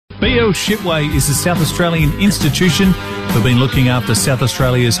BL Shipway is a South Australian institution who've been looking after South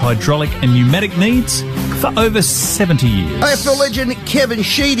Australia's hydraulic and pneumatic needs for over 70 years. AFL legend Kevin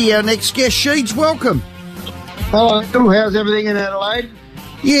Sheedy, our next guest. Sheeds, welcome. Hello, how's everything in Adelaide?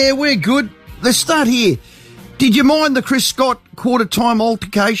 Yeah, we're good. Let's start here. Did you mind the Chris Scott quarter-time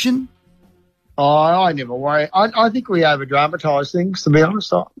altercation? Oh, I never worry. I think we over-dramatise things, to be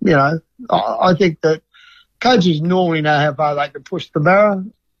honest. I think that coaches normally know how far they can push the barrow.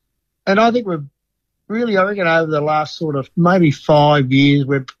 And I think we've really, I reckon over the last sort of maybe 5 years,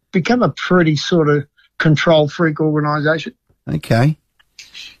 we've become a pretty sort of control freak organisation. Okay.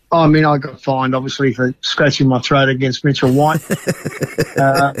 I mean, I got fined, obviously, for scratching my throat against Mitchell White.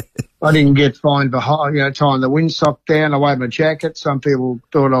 I didn't get fined for, tying the windsock down. I waved my jacket. Some people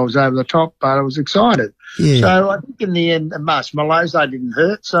thought I was over the top, but I was excited. Yeah. So I think in the end, Malose, they didn't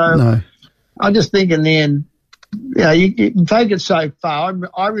hurt. So no. I just think in the end, you can take it so far.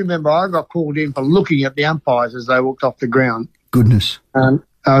 I remember I got called in for looking at the umpires as they walked off the ground. Goodness. I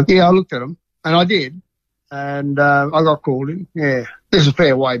looked at them, and I did. And I got called in, yeah. This is a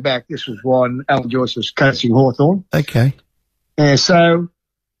fair way back. This was when Alan Joyce was coaching Hawthorn. Okay. Yeah, so,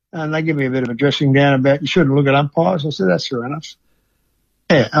 and they give me a bit of a dressing down about you shouldn't look at umpires. I said, that's fair enough.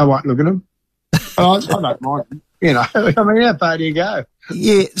 Yeah, I won't look at them. I don't mind them. I mean, how far do you go?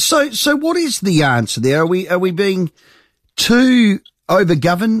 Yeah, so what is the answer there? Are we being too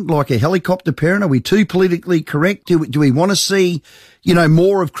overgoverned like a helicopter parent? Are we too politically correct? Do we want to see,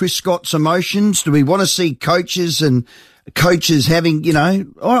 more of Chris Scott's emotions? Do we want to see coaches having, I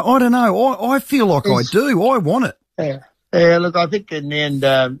don't know. I feel like I do. I want it. Yeah. Yeah, look, I think in the end,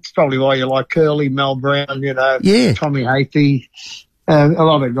 it's probably why you like Curly, Mel Brown, Tommy Hafey, a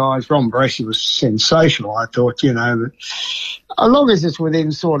lot of guys. Ron Bresci was sensational, I thought, but as long as it's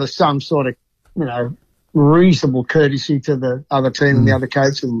within sort of some sort of, reasonable courtesy to the other team and the other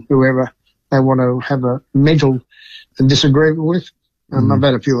coach and whoever they want to have a mental disagreement with. I've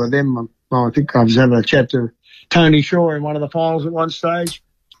had a few of them. I think I was having a chat to Tony Shaw in one of the finals at one stage.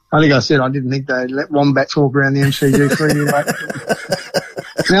 I think I said I didn't think they'd let wombats walk around the MCG freely.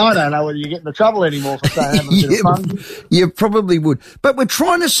 Now, I don't know whether you get in trouble anymore for saying having a bit of fun. You probably would. But we're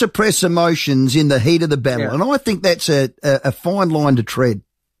trying to suppress emotions in the heat of the battle, and I think that's a fine line to tread.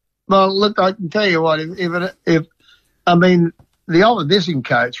 Well, look, I can tell you what, if the opposition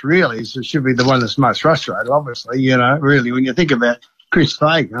coach really should be the one that's most frustrated, obviously, really, when you think about Chris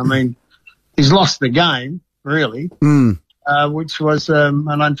Fagan. I mean, he's lost the game, really, which was an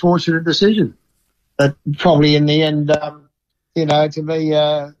unfortunate decision. But probably in the end, to me,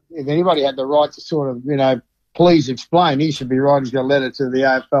 if anybody had the right to sort of, please explain, he should be writing a letter to the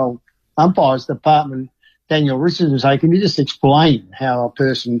AFL Umpires Department, Daniel Richardson, and say, can you just explain how a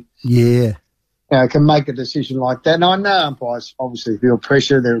person can make a decision like that? And I know umpires obviously feel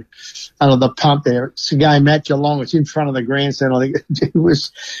pressure. They're under the pump there. It's a game at Geelong. It's in front of the grandstand, I think it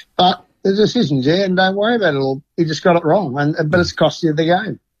was. But the decision's there, and don't worry about it all. He just got it wrong, but it's cost you the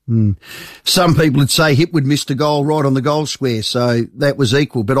game. Some people would say Hipwood missed a goal right on the goal square, so that was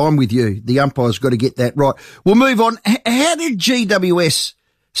equal. But I'm with you. The umpire's got to get that right. We'll move on. How did GWS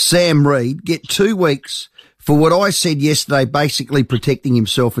Sam Reid get 2 weeks for what I said yesterday, basically protecting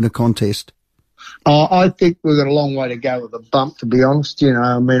himself in a contest? I think we've got a long way to go with the bump, to be honest.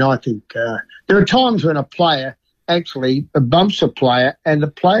 I think there are times when a player actually bumps a player and the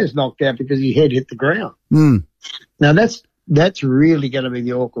player's knocked out because his head hit the ground. Now, that's really going to be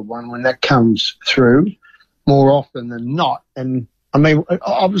the awkward one when that comes through more often than not. And,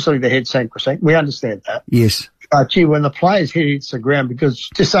 obviously the head's sacrosanct. We understand that. Yes. But, when the player's head hits the ground, because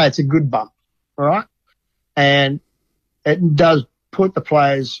just say it's a good bump, all right? And it does put the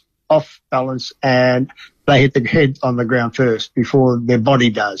players off balance and they hit the head on the ground first before their body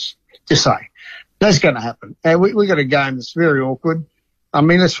does. Just say. That's going to happen. And we got a game that's very awkward.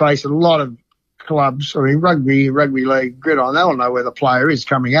 Let's face it, a lot of clubs, rugby league, gridiron, they all know where the player is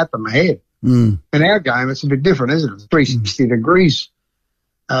coming at them ahead. In our game, it's a bit different, isn't it? It's 360 degrees,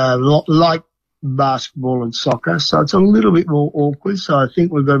 like basketball and soccer. So it's a little bit more awkward. So I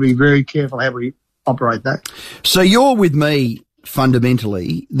think we've got to be very careful how we operate that. So you're with me,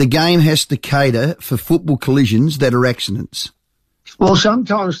 fundamentally. The game has to cater for football collisions that are accidents. Well,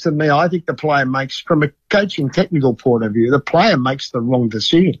 sometimes to me, I think the player makes, from a coaching technical point of view, the player makes the wrong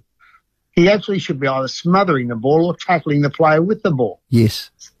decision. He actually should be either smothering the ball or tackling the player with the ball.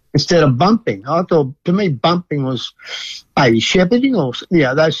 Yes. Instead of bumping. I thought, to me, bumping was maybe shepherding or,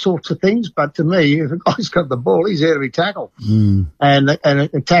 those sorts of things. But to me, if a guy's got the ball, he's there to be tackled. And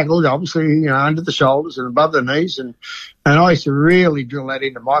a tackle, obviously, under the shoulders and above the knees. And I used to really drill that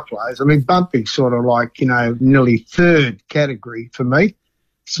into my players. Bumping's sort of like, nearly third category for me.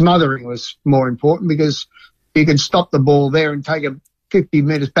 smothering was more important because you can stop the ball there and take it 50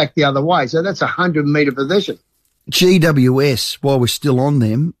 metres back the other way. So that's a 100-metre possession. GWS, while we're still on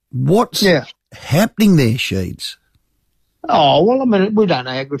them, what's happening there, Sheeds? Oh, well, I mean, we don't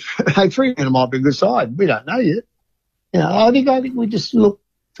know how good. Hey, Fremantle might be a good side. We don't know yet. You know, I think we just look.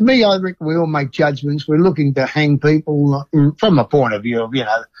 To me, I reckon we all make judgments. We're looking to hang people from a point of view of, you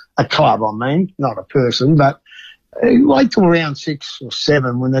know, a club. I mean, not a person, but wait till round 6 or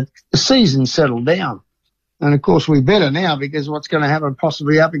 7 when the season settled down. And of course, we're better now because what's going to happen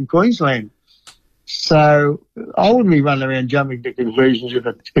possibly up in Queensland. So I wouldn't be running around jumping to conclusions if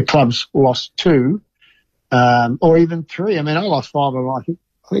a club's lost 2, or even 3. I mean, I lost 5 of them. I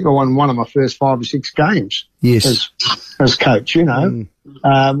think I won one of my first 5 or 6 games. Yes. As coach, you know.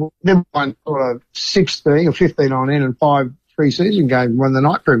 Then won sort of 16 or 15 on end and 5 pre-season games, won the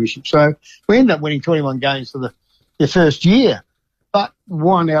night premiership. So we ended up winning 21 games for the first year. But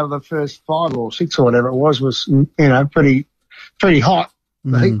 1 out of the first 5 or 6 or whatever it was, you know, pretty hot.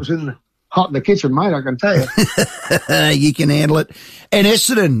 The heat was hot in the kitchen, mate, I can tell you. You can handle it. And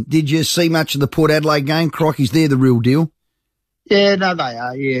Essendon, did you see much of the Port Adelaide game? Crockies, they're the real deal. Yeah, no, they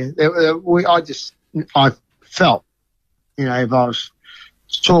are, yeah. I felt, you know, if I was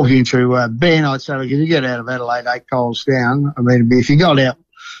talking to Ben, I'd say, look, if you get out of Adelaide 8 goals down, I mean, if you got out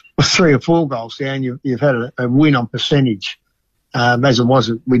with 3 or 4 goals down, you've had a win on percentage. As it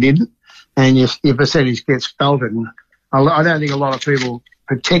was, we didn't. And your percentage gets felt. And I don't think a lot of people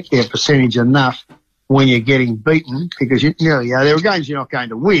protect their percentage enough when you're getting beaten because, you know, there are games you're not going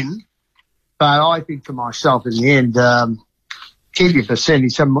to win. But I think to myself in the end, keep your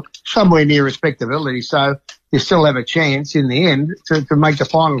percentage somewhere near respectability so you still have a chance in the end to make the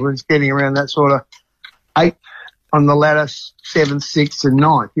finals when it's getting around that sort of 8th on the ladder, 7th, 6th and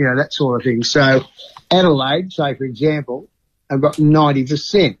 9th, you know, that sort of thing. So Adelaide, say for example, have got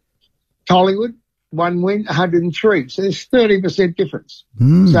 90%. Collingwood, 1 win, 103. So there's 30% difference.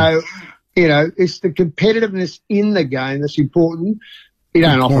 So, you know, it's the competitiveness in the game that's important. You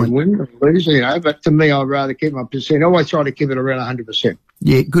don't often win or lose, you know, but to me, I'd rather keep my percent. I always try to keep it around 100%.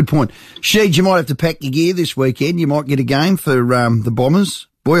 Yeah, good point. Sheed, you might have to pack your gear this weekend. You might get a game for the Bombers.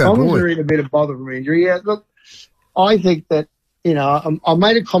 Boy, oh boy. Bombers are in a bit of bother from injury. Yeah, look, I think that, you know, I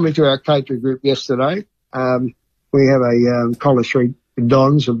made a comment to our coaching group yesterday. We have a College Street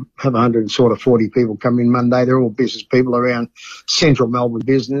Dons have 140 people come in Monday. They're all business people around central Melbourne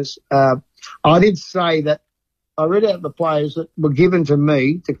business. I did say that I read out the players that were given to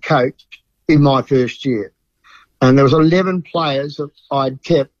me to coach in my first year. And there was 11 players that I'd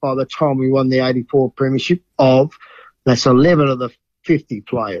kept by the time we won the 84 premiership that's 11 of the 50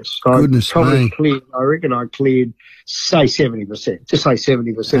 players. So Goodness me. I reckon I cleared, say 70%, just say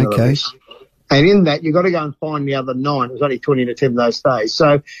 70% of the list. And in that, you've got to go and find the other 9. It was only 20 to 10 those days.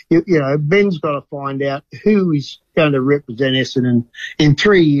 So, you know, Ben's got to find out who is going to represent Essendon in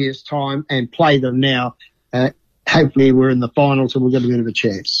 3 years' time and play them now. Hopefully we're in the finals and we've got a bit of a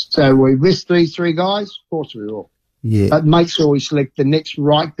chance. So we missed these 3 guys? Of course we will. Yeah. But make sure we select the next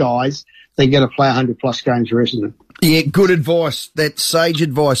right guys. They're going to play 100-plus games for Essendon. Yeah, good advice. That's sage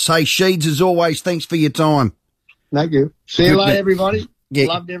advice. Hey, Sheeds, as always, thanks for your time. Thank you. See you later, everybody. Yeah.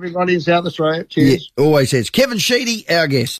 Loved everybody in South Australia. Cheers. Yeah, always has. Kevin Sheedy, our guest.